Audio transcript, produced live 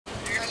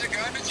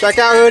Check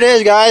out who it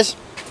is, guys.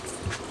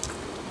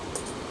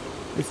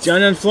 It's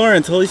John and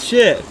Florence, holy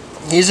shit.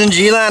 He's in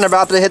G-Land,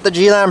 about to hit the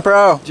G-Land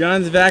Pro.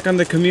 John's back on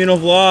the communal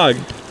vlog.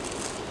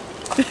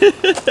 Are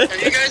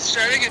you guys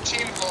starting a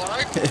team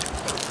vlog?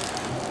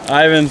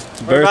 Ivan's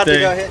We're about to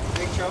birthday. go hit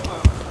Big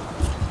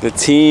Chopo. The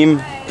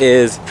team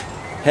is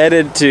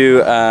headed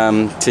to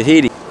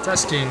Tahiti.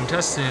 Testing,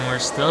 we're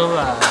still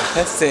alive.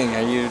 Testing,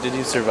 did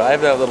you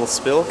survive that little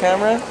spill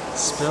camera?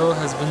 Spill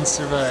has been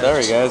survived.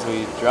 Sorry guys,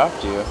 we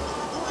dropped you.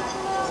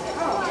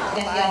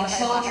 Young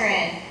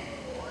children.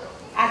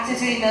 Active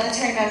duty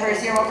military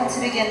members, you're welcome to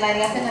begin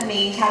lining up in the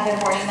main cabin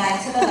boarding line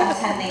to the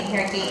left-hand lane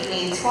here at gate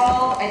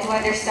A12. I do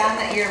understand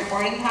that your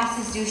boarding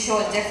passes do show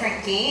a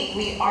different gate.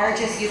 We are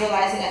just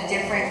utilizing a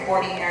different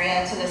boarding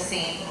area to the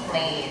same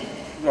lane.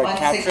 Once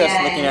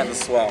again, looking at the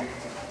swell.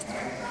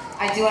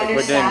 I do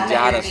understand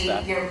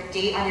that your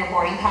gate on your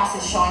boarding pass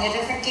is showing a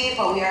different gate,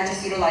 but we are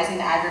just utilizing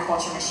the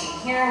agriculture machine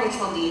here, which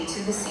will lead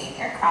to the same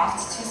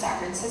aircraft to San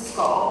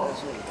Francisco.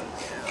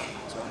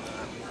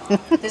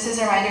 This is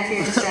a reminder if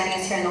you're just joining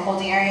us here in the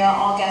holding area,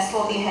 all guests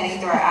will be heading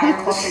through our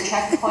agriculture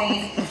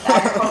checkpoint. The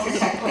agriculture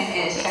checkpoint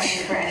is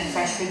checking for any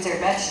fresh fruits or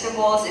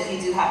vegetables. If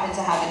you do happen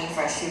to have any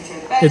fresh fruits or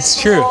vegetables, it's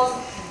true.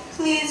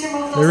 Please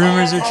remove those. The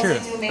rumors are true.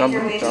 As you do make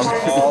your way towards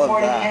the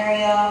boarding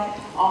area.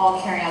 All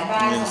carry-on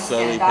bags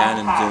and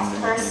backpacks,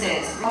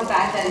 purses. A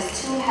bag that is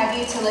too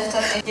heavy to lift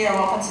up. You're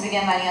welcome to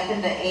begin lining up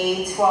in the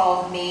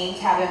A12 main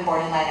cabin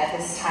boarding line at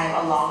this time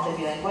along the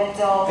viewing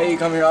window. Hey, you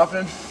come here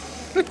often?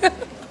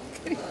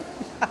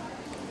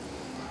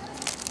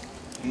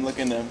 I'm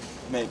looking to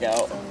make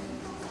out.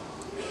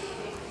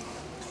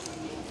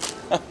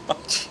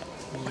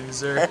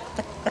 Loser.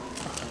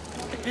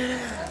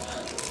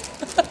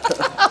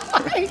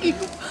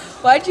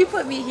 Why'd you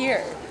put me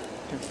here?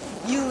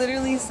 You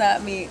literally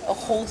sat me a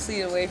whole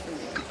seat away from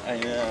me. I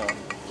know.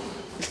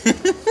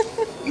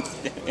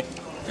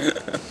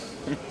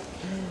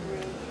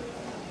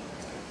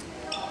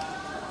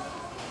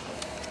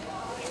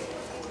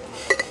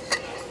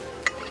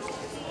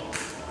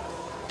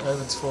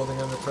 Ivan's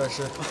folding under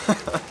pressure.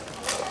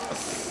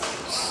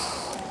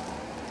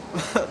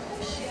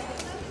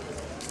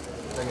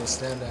 They're gonna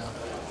stand down.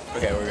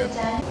 Okay, we're good.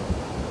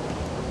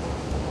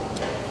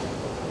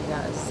 We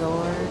got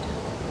Zoard.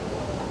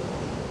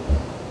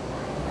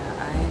 We got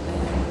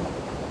Ivan.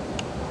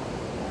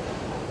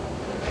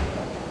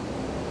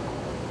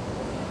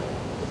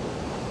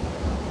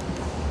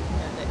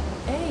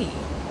 Hey!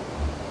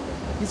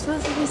 You're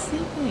supposed to be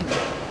sleeping.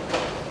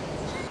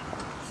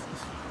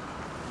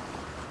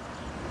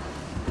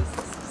 This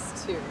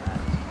is too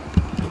much.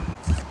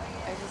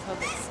 I just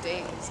hope it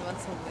stays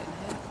once something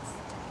hits.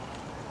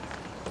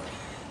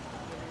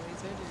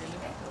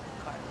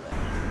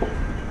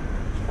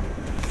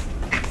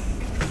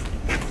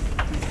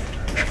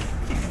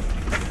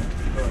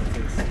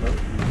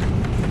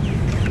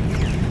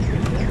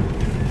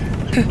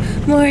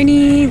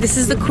 Morning, this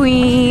is the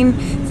Queen,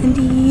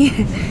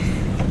 Cindy.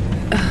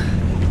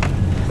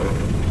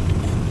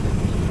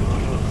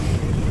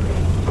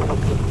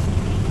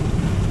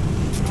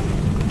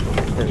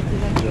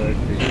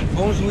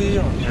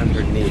 Bonjour,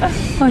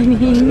 underneath.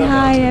 Morning,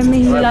 hi,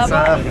 Emily. What's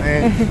up,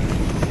 man?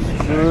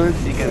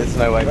 This is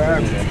my wife.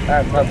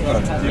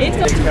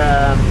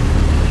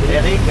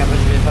 Eric, après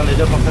je vais faire les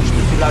deux pour ça je te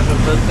suis là, je me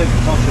donne ceux qui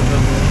sont sur le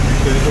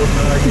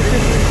moi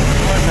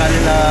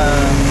j'allais là.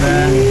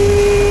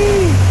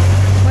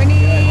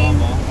 Morning.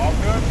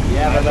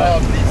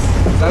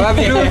 Ça va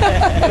bien?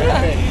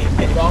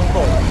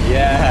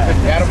 Yeah.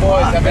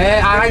 Mais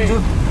arrête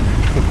tout.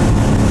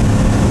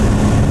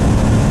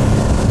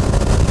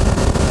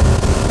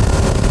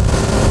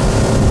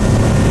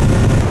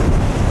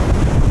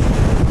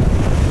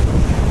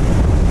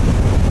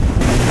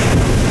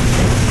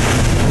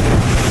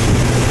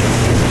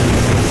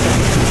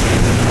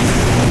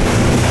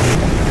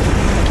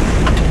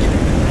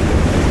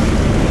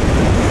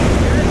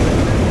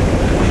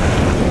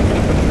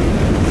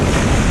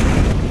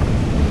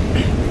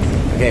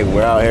 Okay,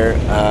 we're out here.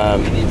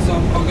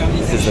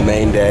 This is the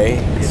main day.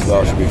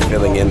 Swell should be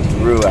filling in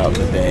throughout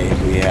the day.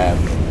 We have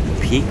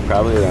peak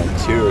probably around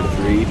 2 or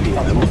 3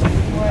 p.m.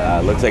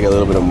 Looks like a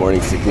little bit of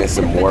morning sickness,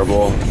 some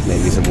warble,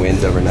 maybe some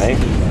winds overnight.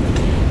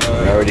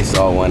 We already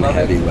saw one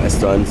heavy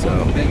west one, so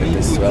if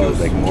this swell is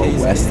like more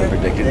west than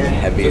predicted, the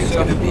heavier it's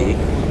going to be.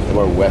 The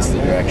more west the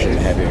direction, the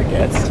heavier it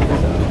gets. So,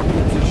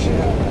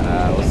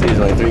 we'll see. There's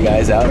only 3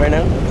 guys out right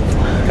now.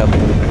 A couple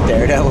of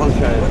daredevils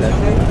trying to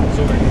test it.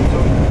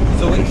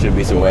 There should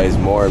be some waves,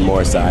 more and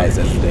more size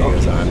as the day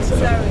goes on. So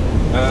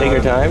take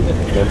your time.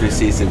 If you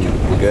see some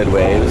good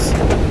waves,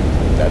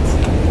 that's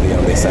the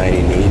only sign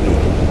you need.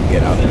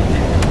 Get out there.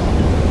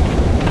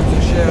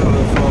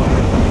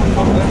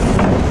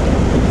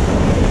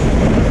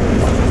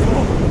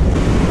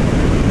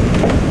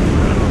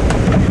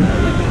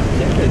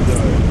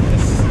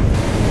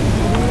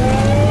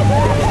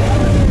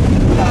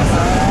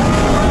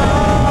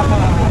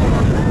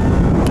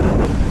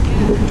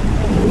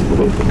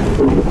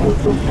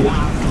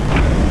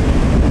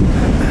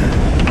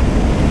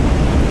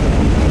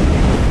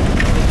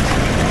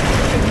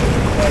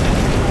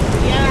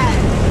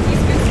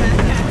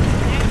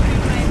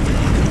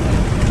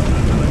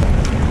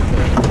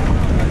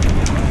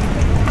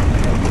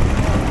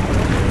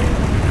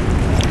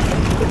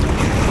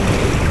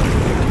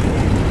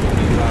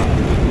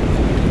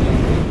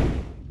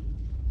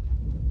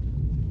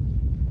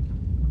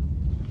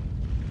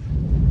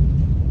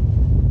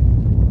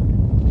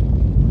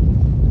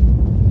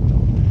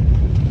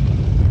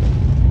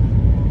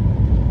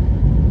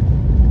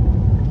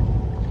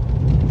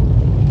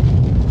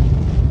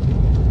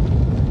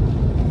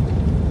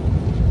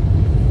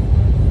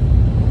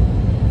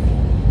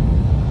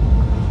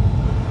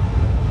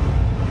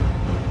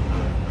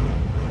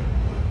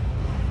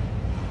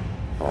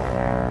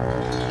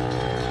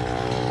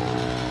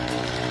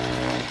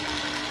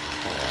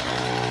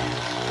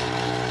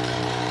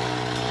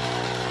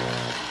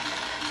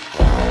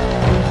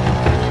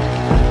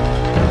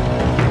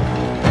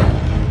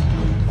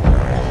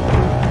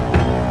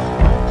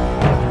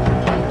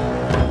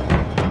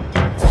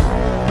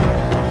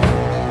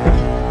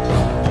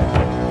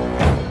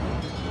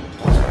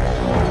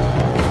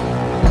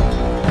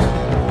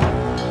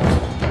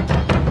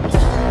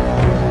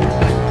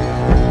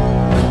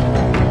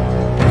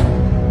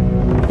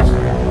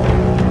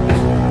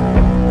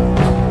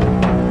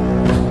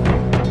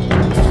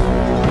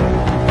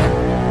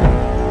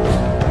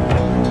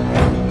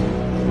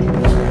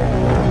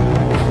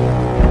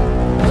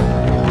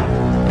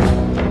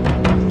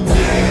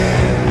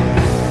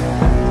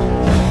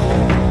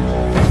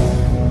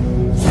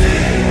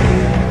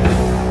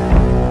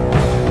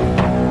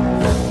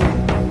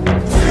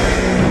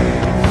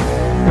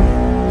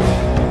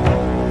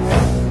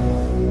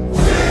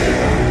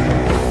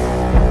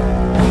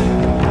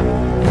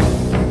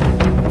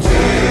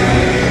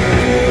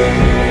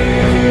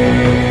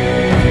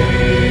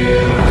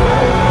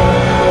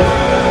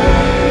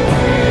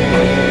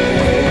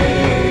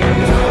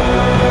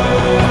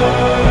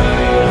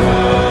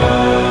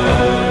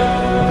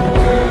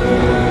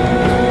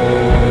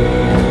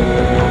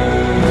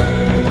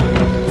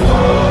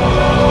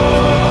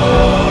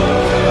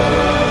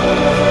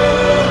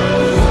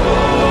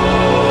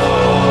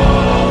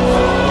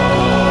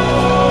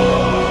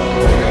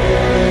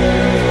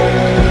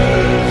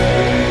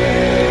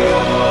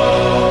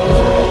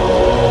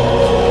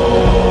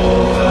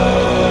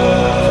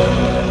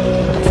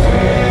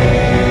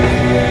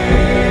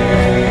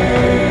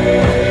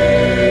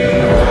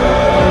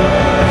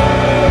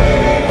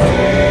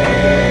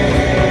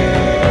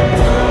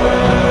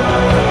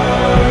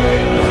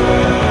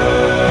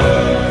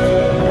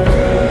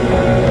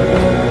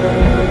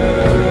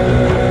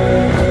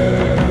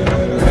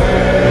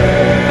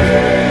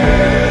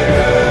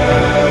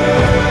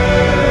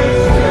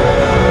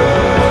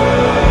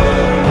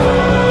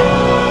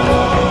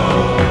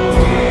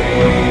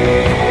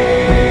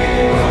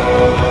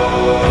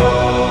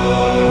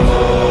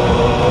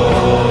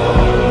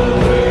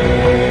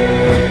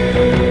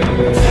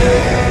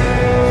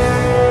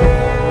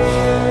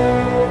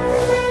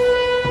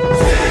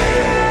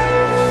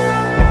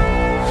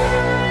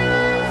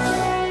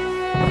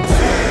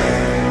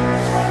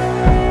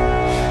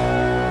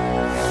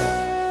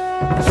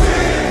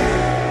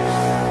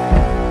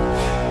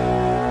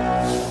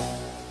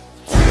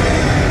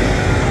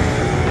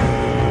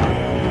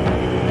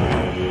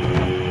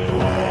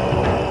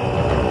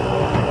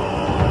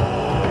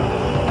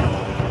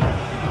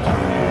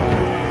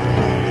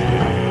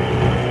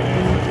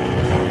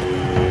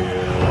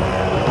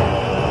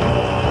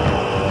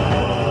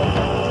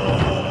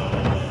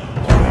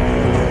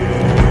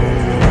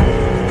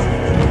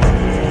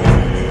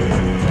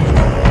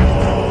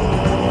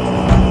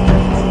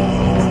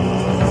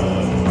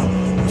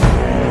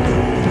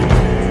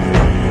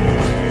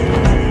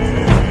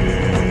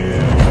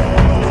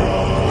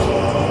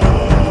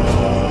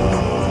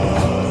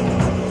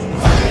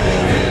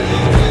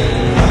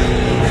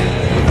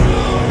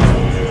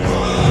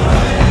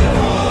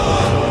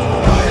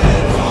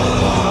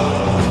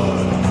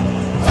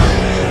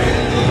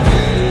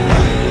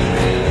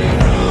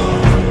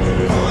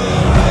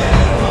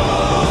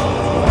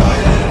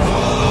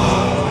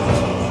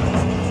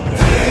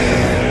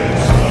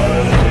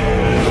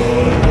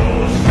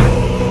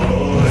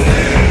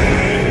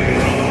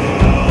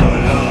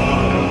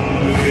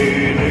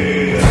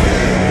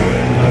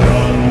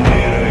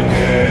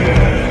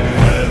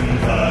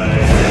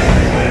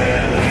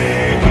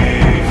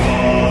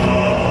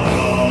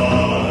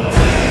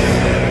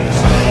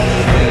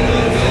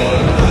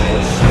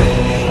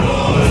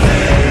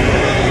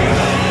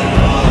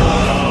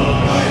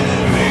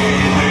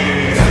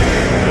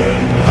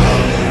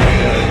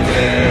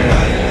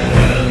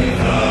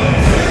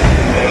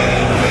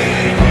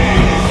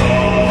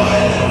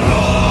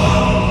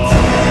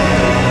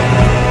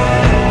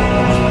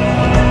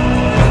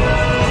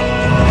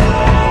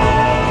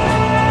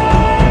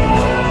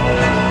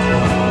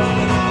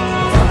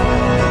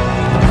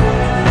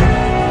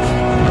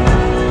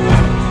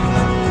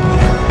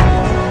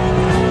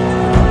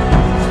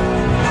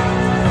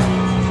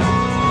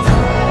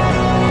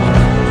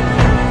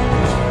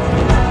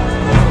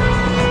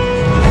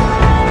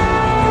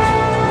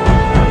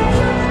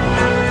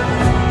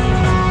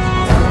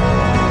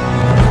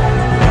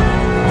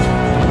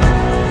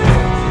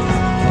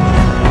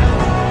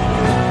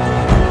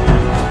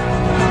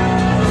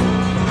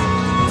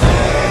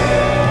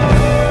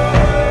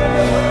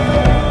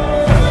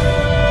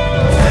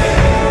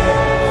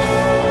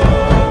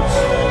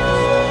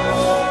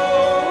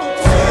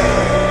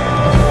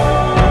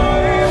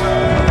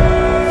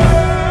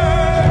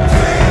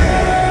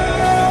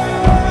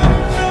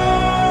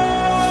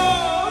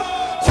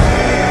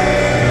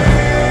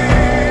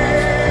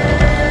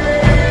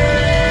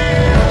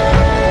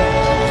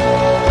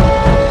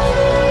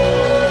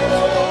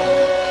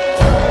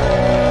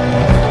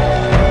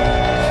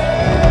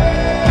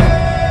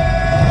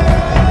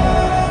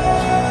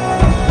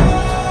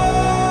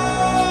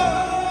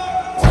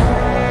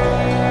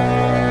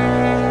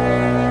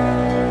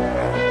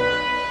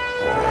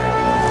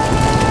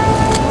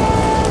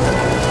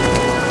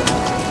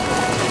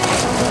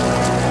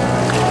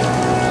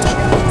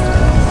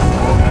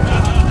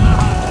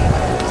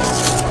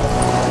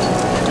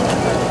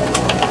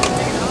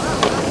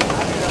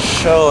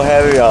 so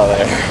heavy out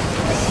there.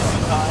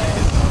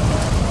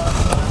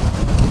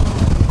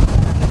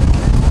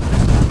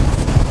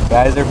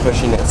 Guys are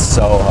pushing it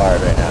so hard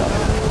right now.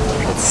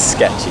 It's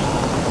sketchy.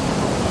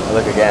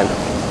 Look again.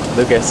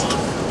 Lucas.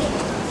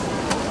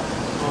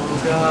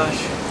 Oh gosh.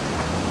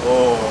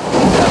 Whoa.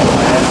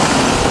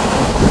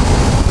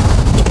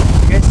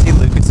 You guys see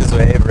Lucas's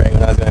wave right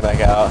when I was going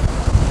back out?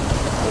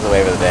 It was the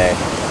wave of the day.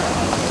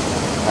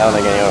 I don't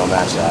think anyone will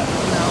match that.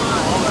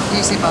 No. Did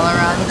you see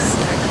Balaram's?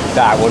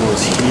 That one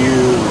was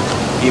huge.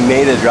 He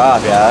made a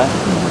drop, yeah?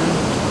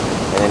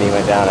 And then he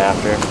went down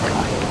after.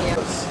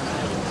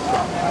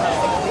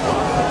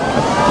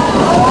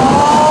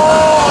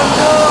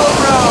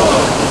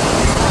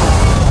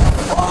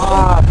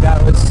 That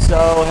was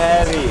so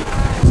heavy.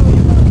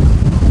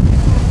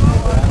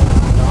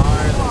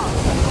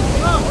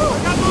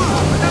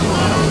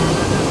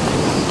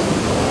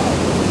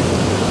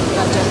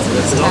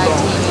 It's tag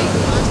teaming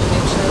to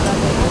make sure that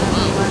they get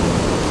everyone.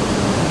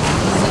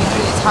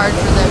 It's hard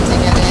for them to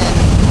get in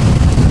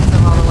because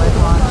of all the white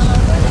wash.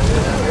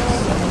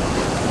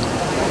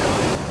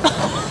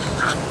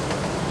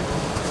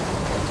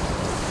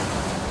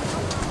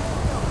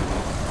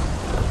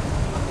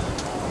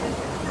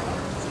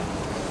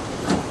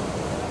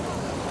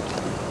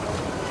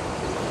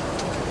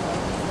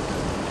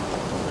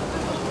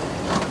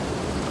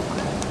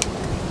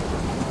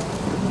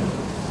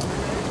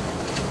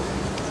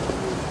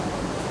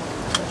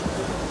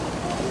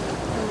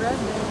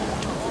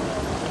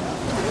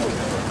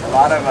 A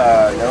lot of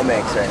no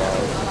makes right now.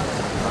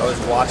 I was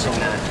watching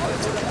that.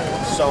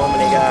 So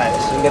many guys.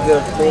 You get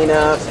to clean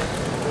up,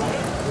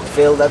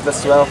 let the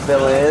swell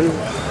fill in,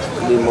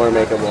 be more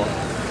makeable.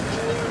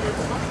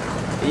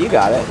 You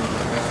got it.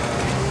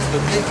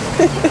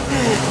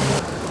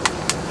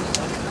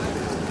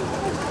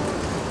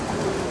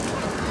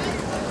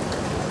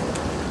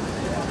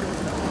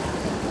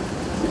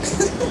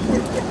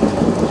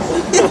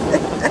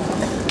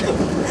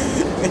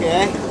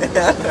 Okay.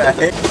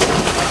 Alright.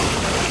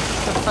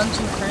 The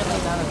function currently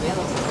not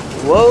available.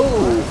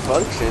 Whoa,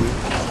 function.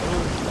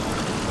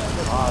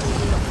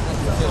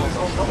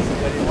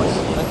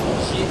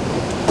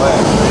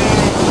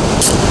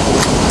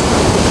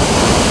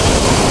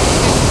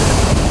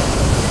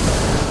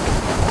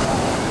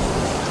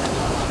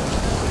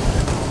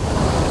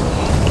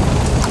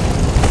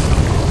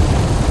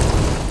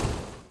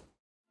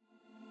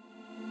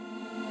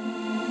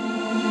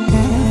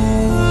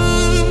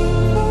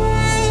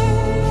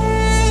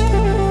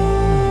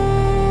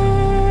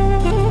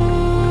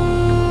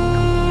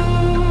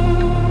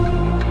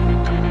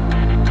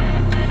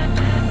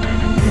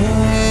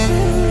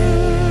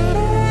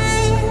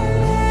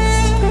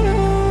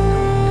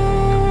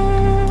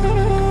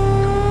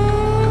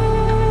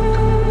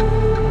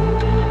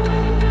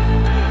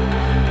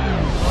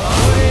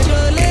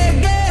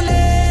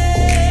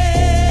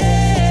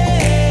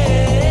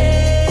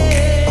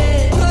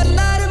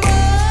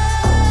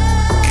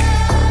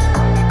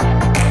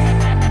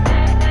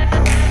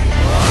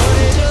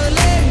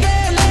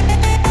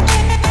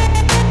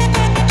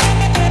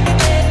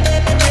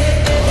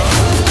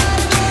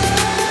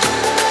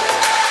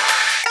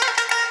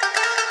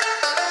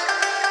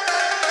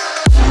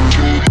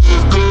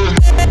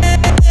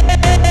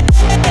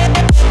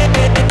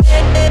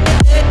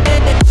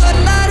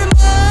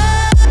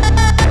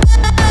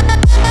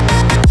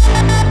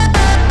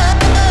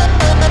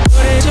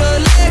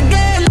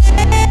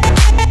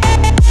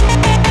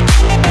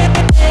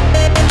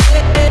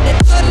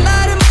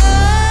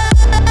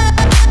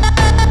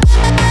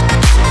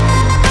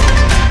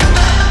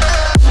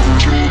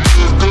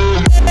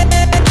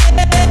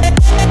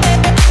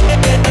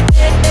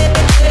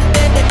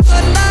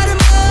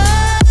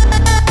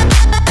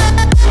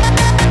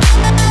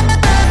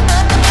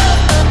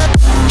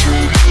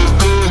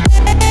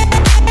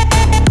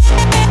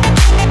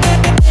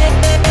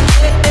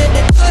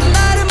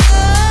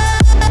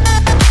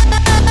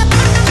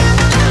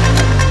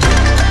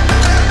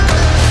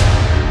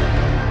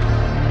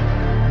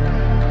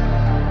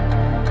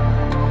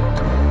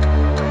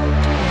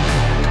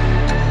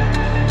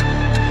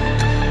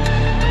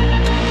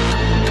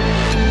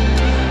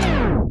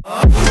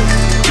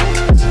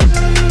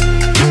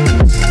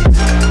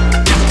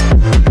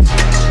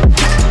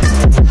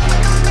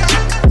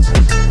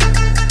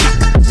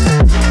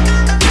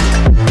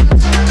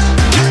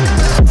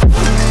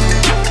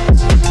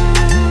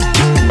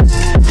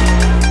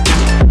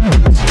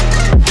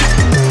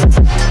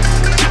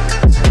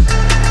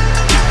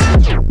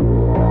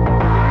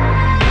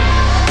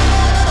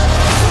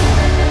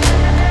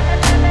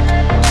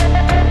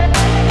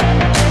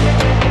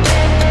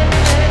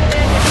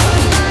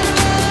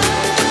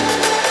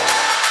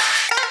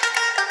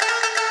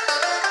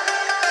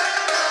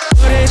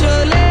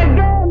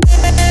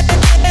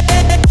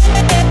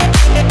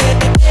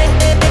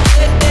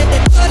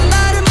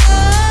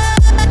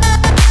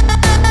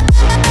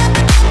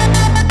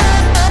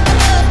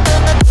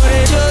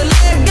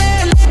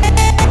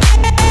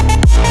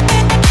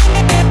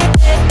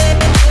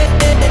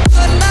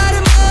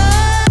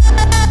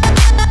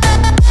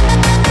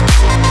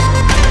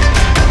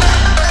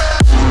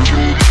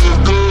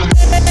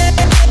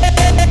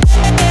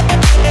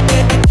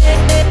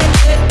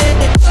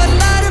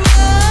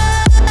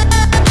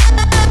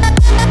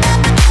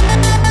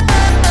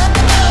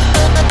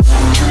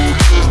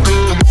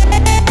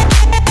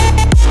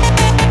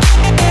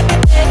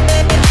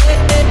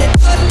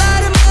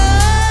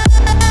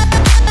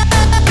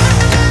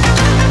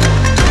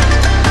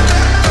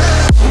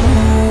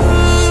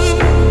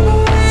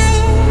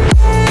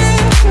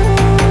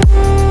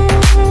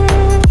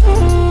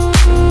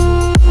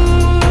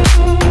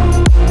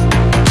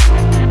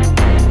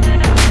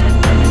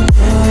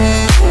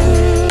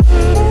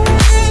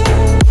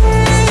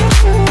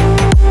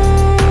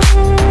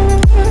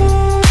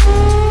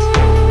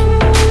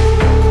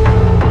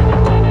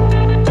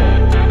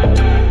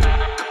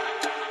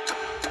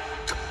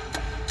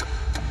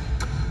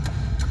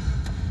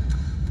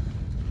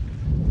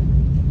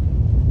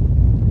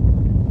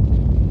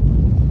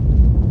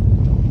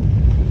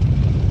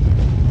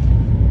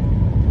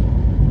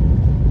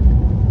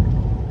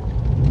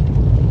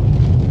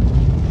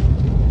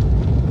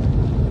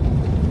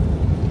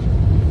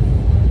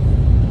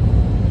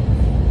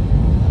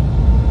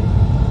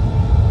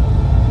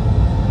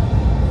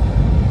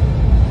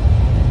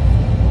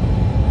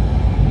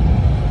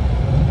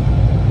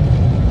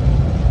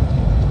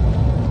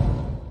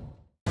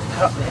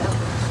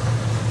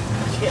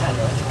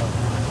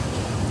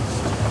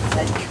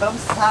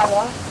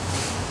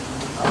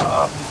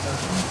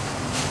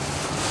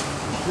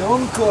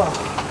 Janko.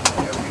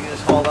 Yeah, we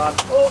just hold on.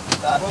 Oh,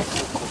 that.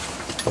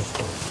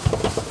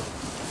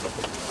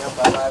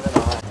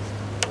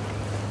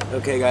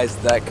 Okay guys,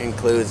 that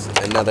concludes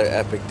another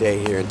epic day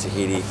here in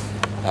Tahiti.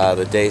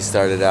 The day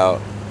started out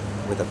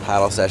with a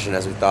paddle session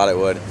as we thought it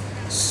would.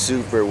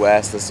 Super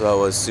west, the swell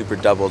was super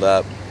doubled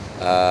up.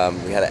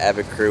 We had an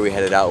epic crew we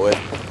headed out with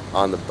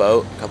on the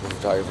boat, a couple of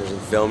photographers and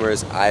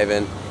filmers,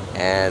 Ivan,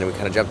 and we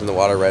kind of jumped in the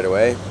water right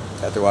away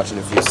after watching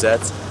a few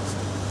sets.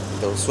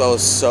 The swell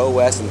was so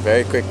west and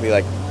very quickly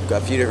like a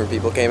few different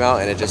people came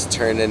out and it just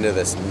turned into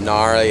this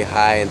gnarly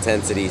high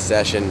intensity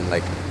session.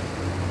 Like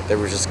there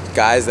were just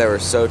guys that were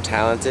so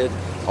talented,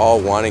 all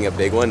wanting a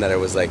big one, that it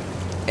was like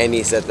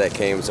any set that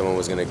came, someone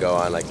was gonna go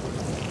on. Like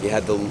you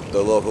had the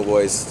local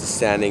boys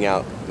standing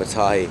out,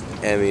 Matahi,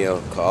 Emio,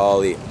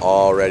 Kaali,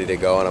 all ready to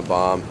go on a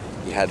bomb.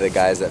 You had the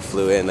guys that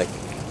flew in, like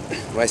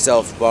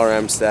myself,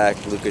 Balram Stack,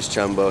 Lucas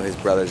Chumbo, his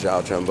brother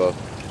Zhao Chumbo,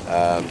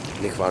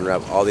 Nick Von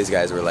Rupp, all these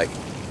guys were like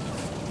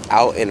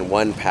out in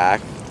one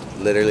pack,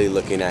 literally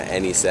looking at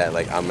any set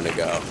like I'm gonna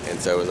go. And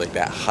so it was like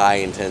that high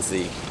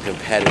intensity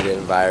competitive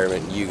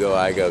environment, you go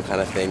I go kind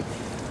of thing.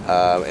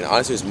 And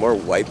honestly it was more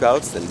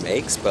wipeouts than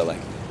makes, but like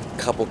a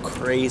couple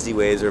crazy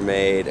waves were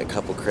made, a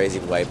couple crazy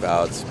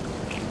wipeouts.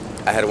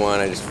 I had one,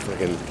 I just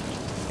freaking,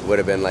 it would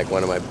have been like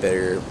one of my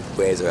bigger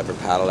waves I've ever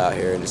paddled out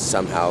here, and just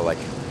somehow like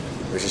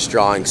it was just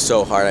drawing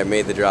so hard. I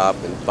made the drop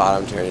and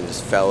bottom turn and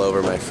just fell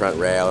over my front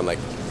rail and like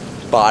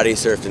body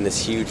surfed in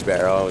this huge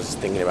barrel. I was just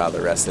thinking about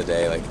the rest of the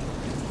day, like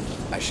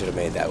I should have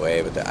made that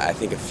wave, but I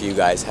think a few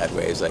guys had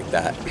waves like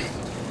that.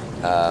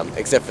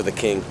 Except for the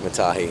king,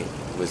 Matahi,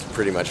 was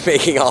pretty much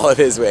making all of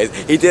his waves.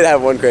 He did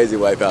have one crazy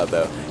wipeout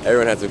though.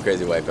 Everyone had some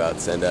crazy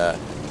wipeouts, and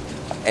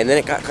then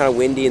it got kind of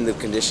windy and the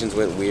conditions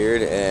went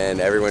weird and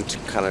everyone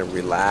kind of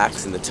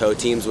relaxed and the tow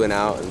teams went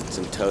out and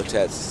some tow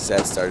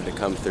sets started to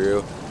come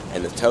through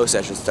and the tow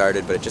session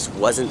started, but it just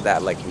wasn't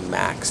that like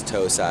max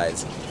tow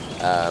size.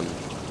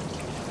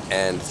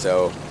 And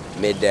so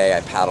midday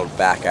I paddled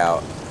back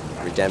out,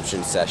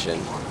 redemption session,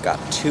 got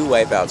 2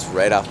 wipeouts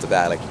right off the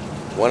bat. Like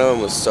one of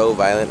them was so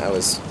violent,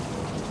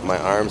 my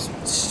arms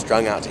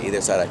strung out to either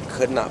side. I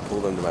could not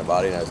pull them to my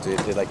body, and I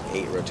did like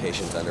 8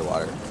 rotations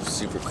underwater,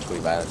 super quickly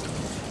violent.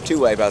 2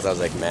 wipeouts, I was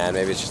like, man,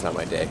 maybe it's just not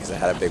my day, because I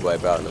had a big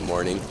wipeout in the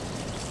morning.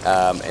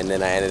 And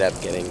then I ended up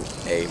getting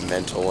a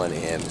mental one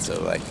in,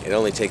 so like it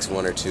only takes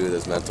 1 or 2 of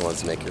those mental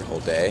ones to make your whole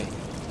day.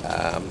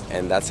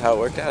 And that's how it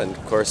worked out. And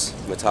of course,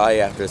 Matahi,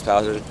 after his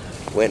paddle,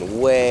 went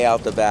way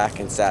out the back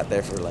and sat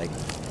there for like,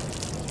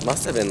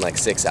 must have been like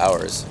 6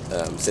 hours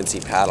since he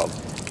paddled.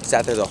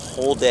 Sat there the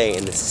whole day,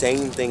 and the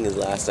same thing as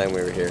last time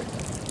we were here.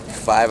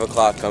 5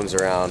 o'clock comes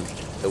around,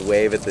 the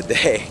wave of the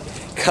day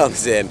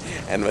comes in,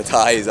 and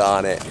Matahi's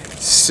on it,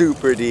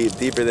 super deep,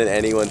 deeper than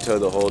anyone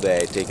towed the whole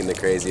day, taking the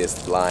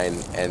craziest line,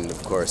 and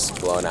of course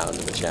blown out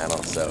into the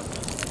channel. So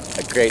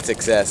a great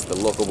success. The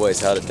local boys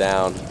held it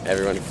down.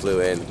 Everyone who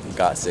flew in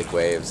got sick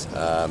waves.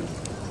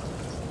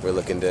 We're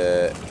looking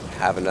to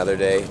have another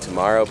day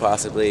tomorrow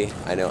possibly.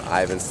 I know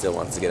Ivan still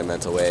wants to get a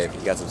mental wave.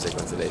 He got some sick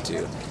ones today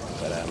too.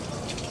 But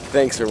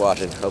thanks for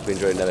watching. Hope you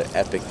enjoyed another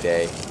epic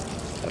day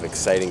of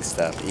exciting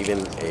stuff. Even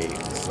a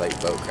slight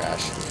boat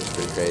crash, which was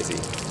pretty crazy.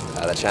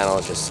 The channel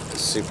is just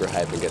super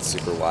hype and gets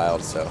super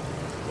wild. So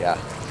yeah,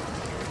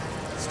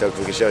 stoked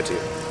we can show it to you.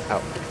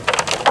 Out.